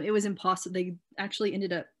 it was impossible. They actually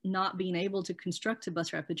ended up not being able to construct a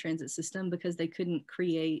bus rapid transit system because they couldn't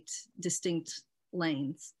create distinct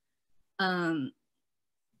lanes,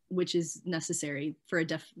 which is necessary for a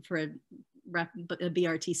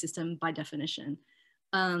BRT system by definition.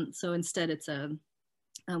 So instead, it's a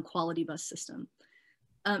quality bus system.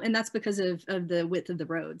 And that's because of the width of the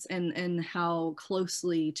roads and how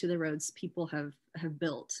closely to the roads people have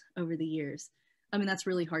built over the years. I mean, that's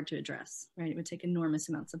really hard to address, right? It would take enormous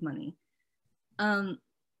amounts of money. You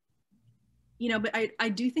know, but I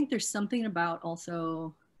do think there's something about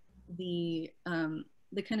also the kind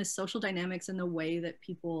of social dynamics and the way that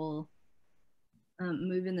people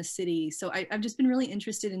move in the city. So I've just been really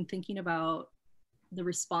interested in thinking about the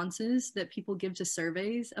responses that people give to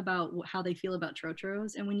surveys about how they feel about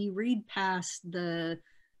trotros. And when you read past the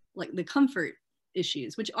comfort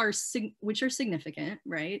issues, which are significant,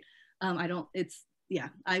 right?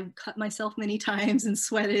 I've cut myself many times and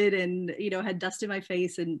sweated and, you know, had dust in my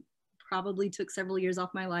face and probably took several years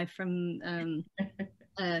off my life from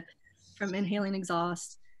inhaling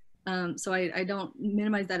exhaust. So I don't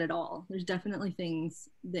minimize that at all. There's definitely things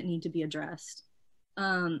that need to be addressed.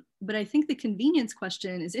 But I think the convenience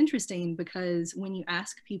question is interesting because when you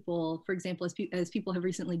ask people, for example, as people have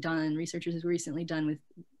recently done, researchers have recently done with,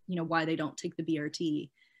 you know, why they don't take the BRT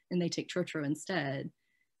and they take trotro instead,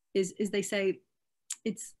 is they say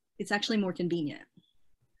it's actually more convenient.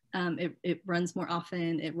 It runs more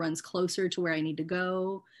often. It runs closer to where I need to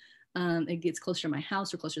go. It gets closer to my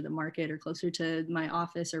house or closer to the market or closer to my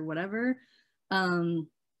office or whatever.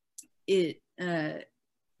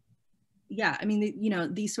 Yeah, I mean, you know,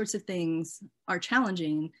 these sorts of things are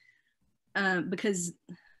challenging because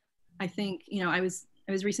I think, you know, I was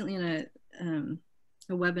recently in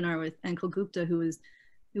a webinar with Ankul Gupta who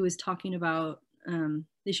was talking about the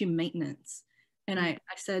issue of maintenance, and I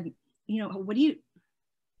said, you know, what do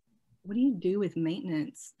you do with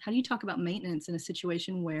maintenance? How do you talk about maintenance in a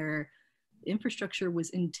situation where the infrastructure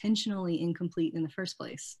was intentionally incomplete in the first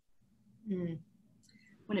place,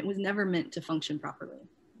 when it was never meant to function properly?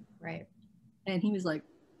 Right. And he was like,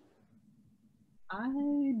 I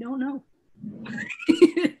don't know.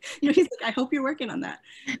 You know, he's like, I hope you're working on that.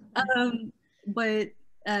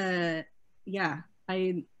 Yeah,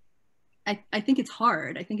 I think it's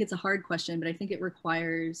hard. I think it's a hard question, but I think it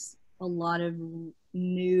requires a lot of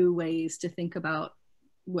new ways to think about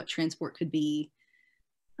what transport could be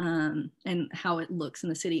and how it looks in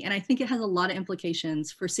the city. And I think it has a lot of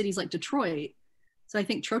implications for cities like Detroit. So I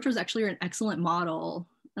think trotros actually are an excellent model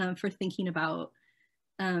for thinking about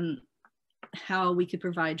how we could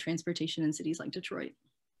provide transportation in cities like Detroit.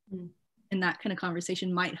 And that kind of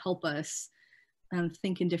conversation might help us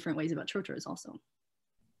think in different ways about trotros also.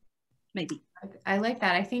 Maybe. I like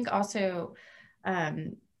that. I think also,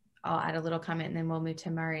 I'll add a little comment and then we'll move to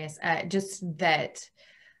Marius. Just that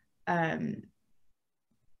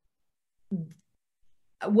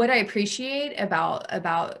what I appreciate about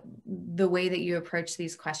the way that you approach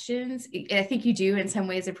these questions, I think you do in some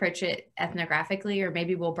ways approach it ethnographically, or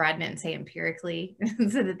maybe we'll broaden it and say empirically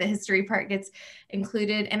so that the history part gets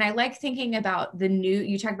included. And I like thinking about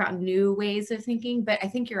you talk about new ways of thinking, but I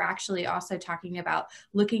think you're actually also talking about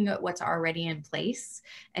looking at what's already in place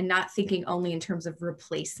and not thinking only in terms of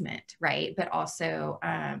replacement, right? But also,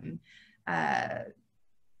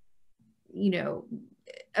 you know,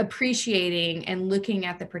 appreciating and looking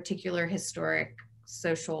at the particular historic,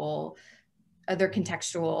 social, other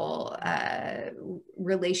contextual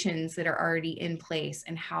relations that are already in place,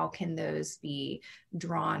 and how can those be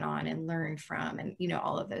drawn on and learned from, and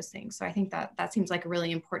all of those things. So I think that seems like a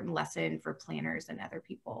really important lesson for planners and other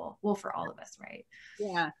people, well, for all of us, right?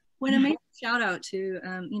 Yeah. When I made a shout out to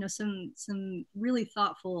some really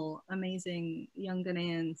thoughtful, amazing young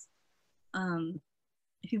Ghanaians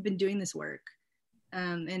who've been doing this work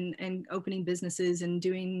and opening businesses and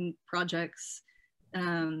doing projects.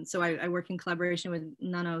 So I work in collaboration with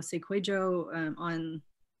Nano Sekwejo on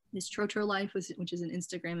this Trotro Life, which is an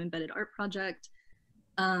Instagram embedded art project.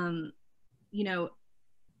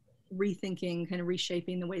 Rethinking, kind of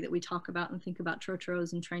reshaping the way that we talk about and think about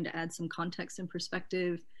Trotros and trying to add some context and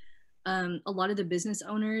perspective. A lot of the business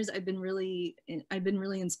owners, I've been really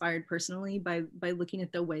inspired personally by looking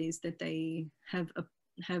at the ways that they have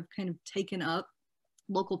kind of taken up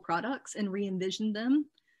local products and re-envisioned them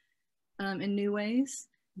in new ways.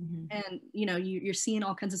 Mm-hmm. And you're seeing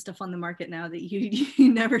all kinds of stuff on the market now that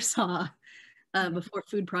you never saw before,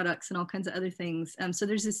 food products and all kinds of other things. So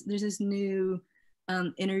there's this new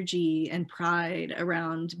energy and pride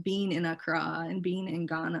around being in Accra and being in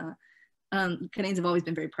Ghana. Ghanaians have always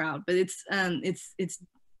been very proud, but it's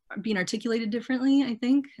being articulated differently, I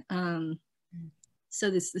think. So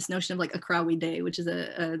this notion of like Accra We Day, which is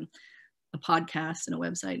a podcast and a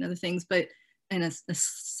website and other things, and a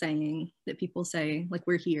saying that people say, like,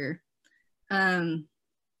 we're here. That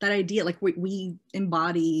idea, like we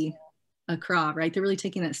embody Accra, right? They're really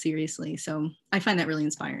taking that seriously. So I find that really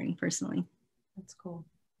inspiring personally. That's cool.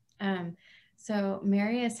 So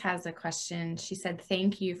Marius has a question. She said,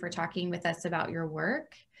 thank you for talking with us about your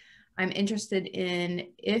work. I'm interested in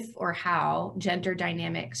if or how gender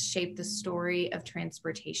dynamics shape the story of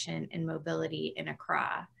transportation and mobility in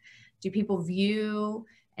Accra. Do people view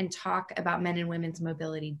and talk about men and women's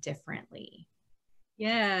mobility differently?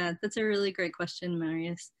 Yeah, that's a really great question,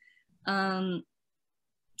 Marius. I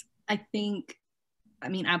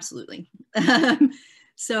mean, absolutely.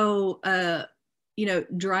 So,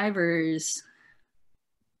 drivers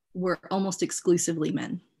were almost exclusively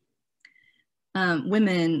men.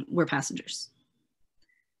 Women were passengers.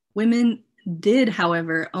 Women did,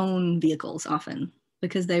 however, own vehicles often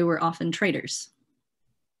because they were often traders.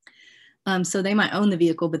 So they might own the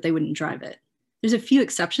vehicle, but they wouldn't drive it. There's a few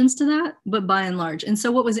exceptions to that, but by and large. And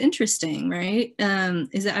so what was interesting, right,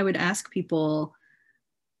 is that I would ask people,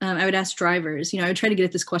 I would ask drivers, I would try to get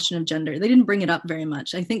at this question of gender. They didn't bring it up very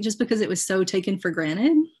much. I think just because it was so taken for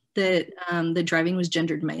granted that that driving was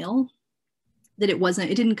gendered male, that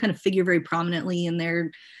it didn't kind of figure very prominently in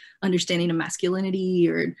their understanding of masculinity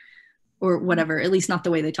or whatever, at least not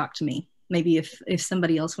the way they talk to me. Maybe if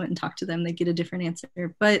somebody else went and talked to them, they'd get a different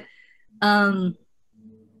answer. But I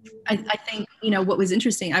think, what was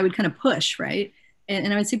interesting, I would kind of push, right?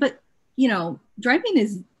 And I would say, but, driving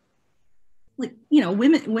is like,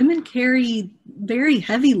 women carry very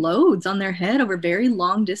heavy loads on their head over very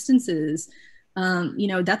long distances.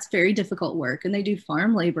 That's very difficult work, and they do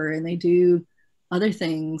farm labor and they do other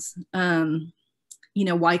things.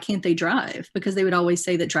 Why can't they drive? Because they would always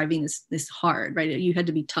say that driving is hard, right? You had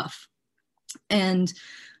to be tough. And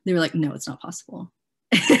they were like, no, it's not possible.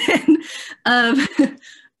 And,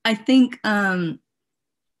 I think, I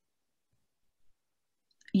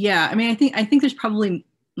think there's probably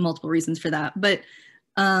multiple reasons for that, but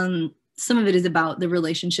some of it is about the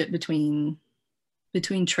relationship between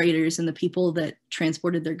traders and the people that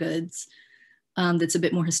transported their goods. That's a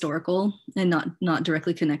bit more historical and not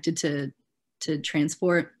directly connected to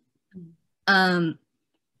transport. But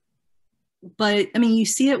I mean, you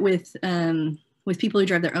see it with people who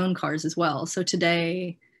drive their own cars as well. So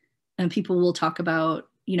today, people will talk about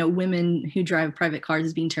women who drive private cars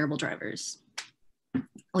as being terrible drivers,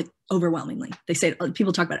 like overwhelmingly. They say,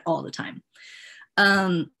 people talk about it all the time.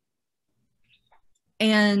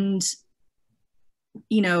 And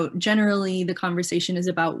generally the conversation is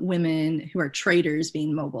about women who are traders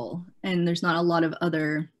being mobile, and there's not a lot of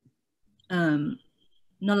other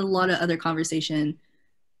conversation,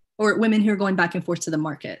 or women who are going back and forth to the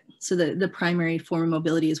market. So the primary form of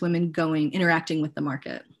mobility is women interacting with the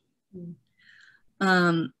market.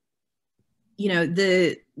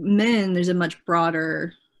 The men, there's a much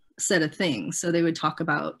broader set of things. So they would talk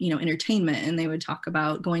about, entertainment, and they would talk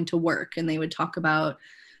about going to work, and they would talk about,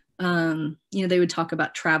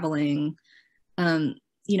 traveling,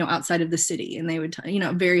 outside of the city, and they would,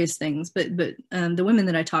 various things. But the women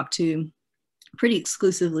that I talked to pretty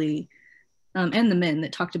exclusively, and the men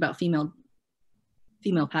that talked about female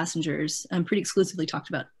passengers, pretty exclusively talked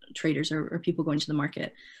about traders or people going to the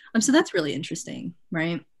market. So that's really interesting,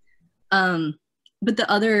 right? But the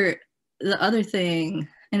other thing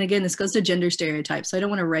and again, this goes to gender stereotypes, so I don't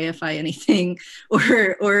want to reify anything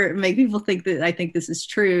or make people think that I think this is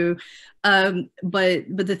true. But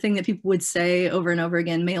the thing that people would say over and over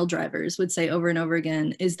again, male drivers would say over and over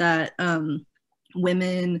again, is that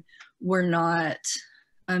women were not,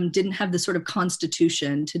 didn't have the sort of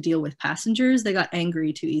constitution to deal with passengers. They got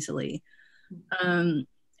angry too easily,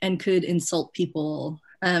 and could insult people.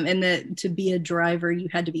 And that to be a driver, you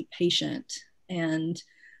had to be patient, and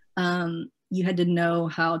you had to know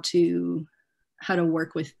how to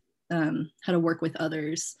work with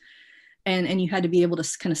others, and you had to be able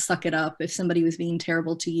to kind of suck it up if somebody was being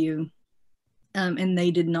terrible to you. And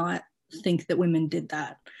they did not think that women did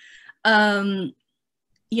that.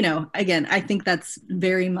 You know, again, I think that's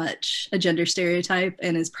very much a gender stereotype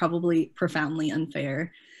and is probably profoundly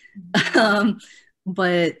unfair.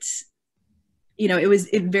 But you know,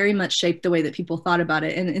 it very much shaped the way that people thought about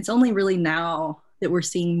it. And it's only really now that we're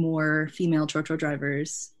seeing more female trotro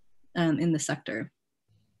drivers in the sector.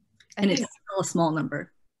 And it's still a small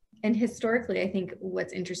number. And historically, I think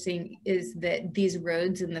what's interesting is that these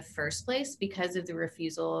roads in the first place, because of the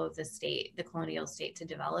refusal of the state, the colonial state, to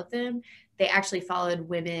develop them, they actually followed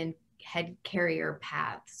women head carrier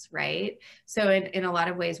paths, right? So in a lot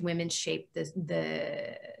of ways, women shaped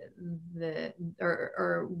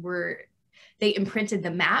they imprinted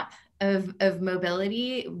the map of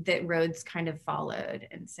mobility that roads kind of followed.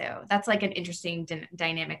 And so that's like an interesting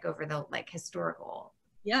dynamic over the like historical.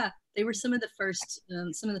 Yeah, they were some of the first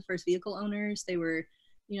vehicle owners. They were,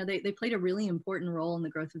 you know, they played a really important role in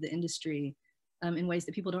the growth of the industry in ways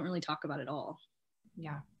that people don't really talk about at all.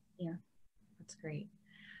 Yeah. Yeah. That's great.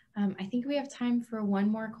 I think we have time for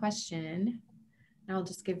one more question. And I'll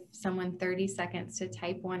just give someone 30 seconds to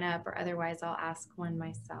type one up, or otherwise I'll ask one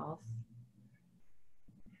myself.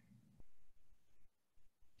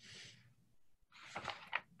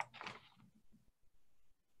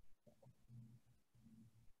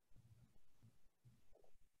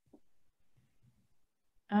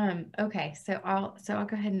 Okay, so I'll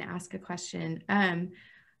go ahead and ask a question. I'm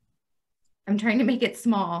trying to make it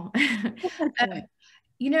small.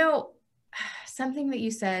 You know, something that you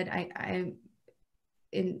said, I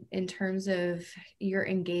in terms of your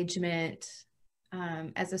engagement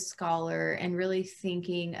as a scholar and really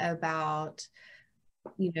thinking about,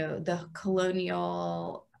 you know, the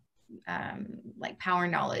colonial like power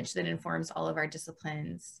knowledge that informs all of our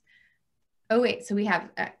disciplines. Oh, wait, so we have,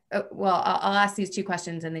 well, I'll ask these two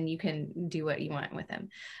questions and then you can do what you want with them.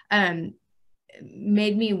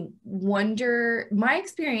 Made me wonder, my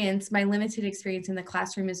experience, my limited experience in the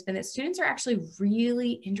classroom has been that students are actually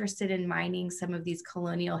really interested in mining some of these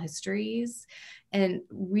colonial histories and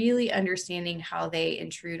really understanding how they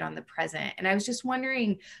intrude on the present. And I was just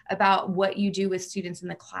wondering about what you do with students in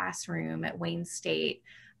the classroom at Wayne State,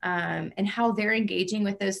 and how they're engaging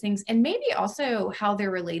with those things, and maybe also how they're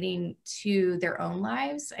relating to their own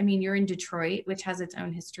lives. I mean, you're in Detroit, which has its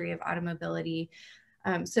own history of automobility.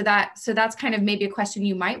 So that's kind of maybe a question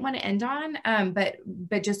you might want to end on.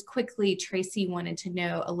 But just quickly, Tracy wanted to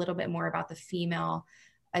know a little bit more about the female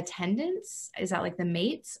attendants. Is that like the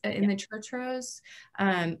mates in the church rows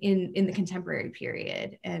in the contemporary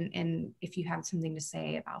period? And if you have something to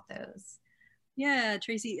say about those. Yeah,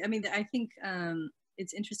 Tracy, I mean, I think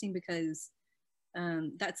it's interesting because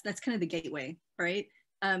that's kind of the gateway, right?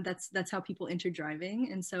 That's how people enter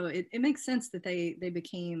driving, and so it makes sense that they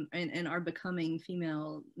became and are becoming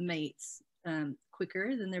female mates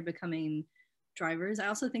quicker than they're becoming drivers. I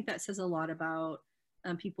also think that says a lot about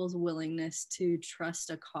people's willingness to trust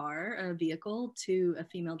a vehicle to a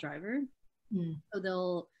female driver. So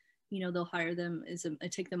they'll hire them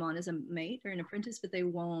take them on as a mate or an apprentice, but they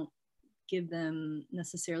won't give them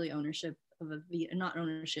necessarily ownership of not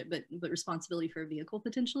ownership, but responsibility for a vehicle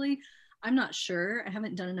potentially. I'm not sure. I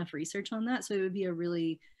haven't done enough research on that, so it would be a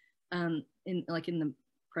really in the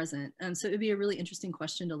present. So it would be a really interesting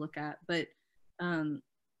question to look at. But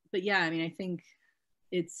yeah, I mean, I think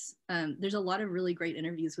it's there's a lot of really great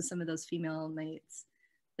interviews with some of those female mates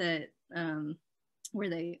that where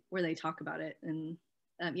they talk about it, and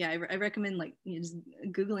yeah, I recommend just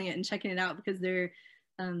Googling it and checking it out because they're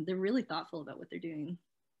really thoughtful about what they're doing.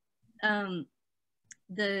 Now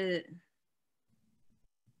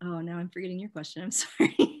I'm forgetting your question. I'm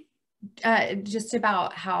sorry. Just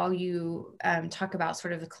about how you talk about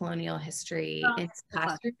sort of the colonial history in the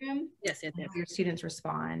classroom. Yes. How your students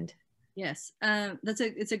respond. Yes,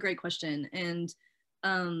 it's a great question, and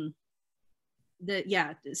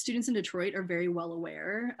students in Detroit are very well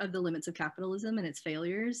aware of the limits of capitalism and its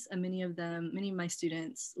failures. And many of my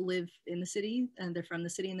students live in the city, and they're from the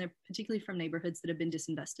city, and they're particularly from neighborhoods that have been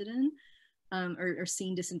disinvested in or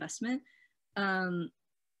seen disinvestment.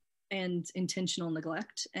 and intentional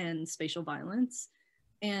neglect and spatial violence.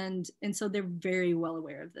 And so they're very well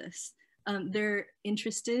aware of this. They're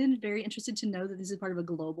very interested to know that this is part of a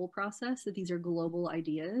global process, that these are global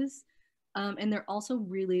ideas. And they're also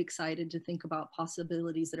really excited to think about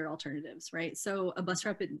possibilities that are alternatives, right? So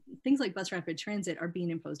things like bus rapid transit are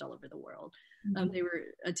being imposed all over the world. They were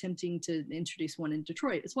attempting to introduce one in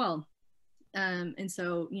Detroit as well. And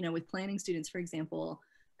so, with planning students, for example,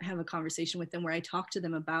 I have a conversation with them where I talk to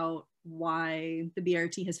them about why the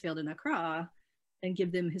BRT has failed in Accra and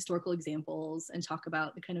give them historical examples and talk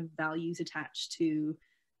about the kind of values attached to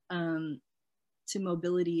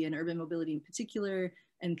mobility and urban mobility in particular,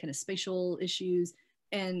 and kind of spatial issues,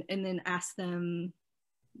 and then ask them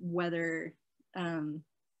to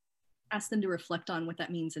reflect on what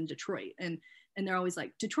that means in Detroit. And they're always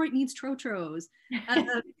like, Detroit needs trotros.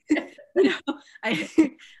 I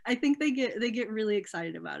think they get really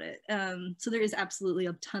excited about it. So there is absolutely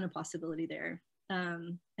a ton of possibility there.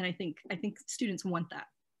 And I think students want that.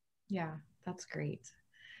 Yeah, that's great.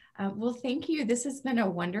 Well, thank you. This has been a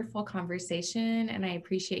wonderful conversation, and I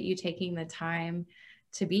appreciate you taking the time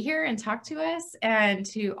to be here and talk to us, and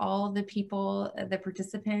to all the people, the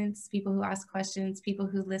participants, people who asked questions, people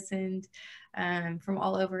who listened from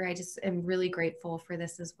all over. I just am really grateful for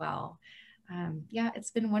this as well. Yeah,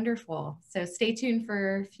 it's been wonderful. So stay tuned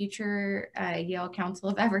for future Yale Council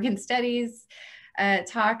of African Studies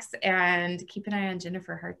talks, and keep an eye on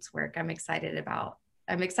Jennifer Hart's work. I'm excited about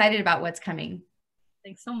what's coming.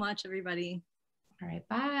 Thanks so much, everybody. All right,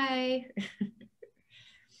 bye.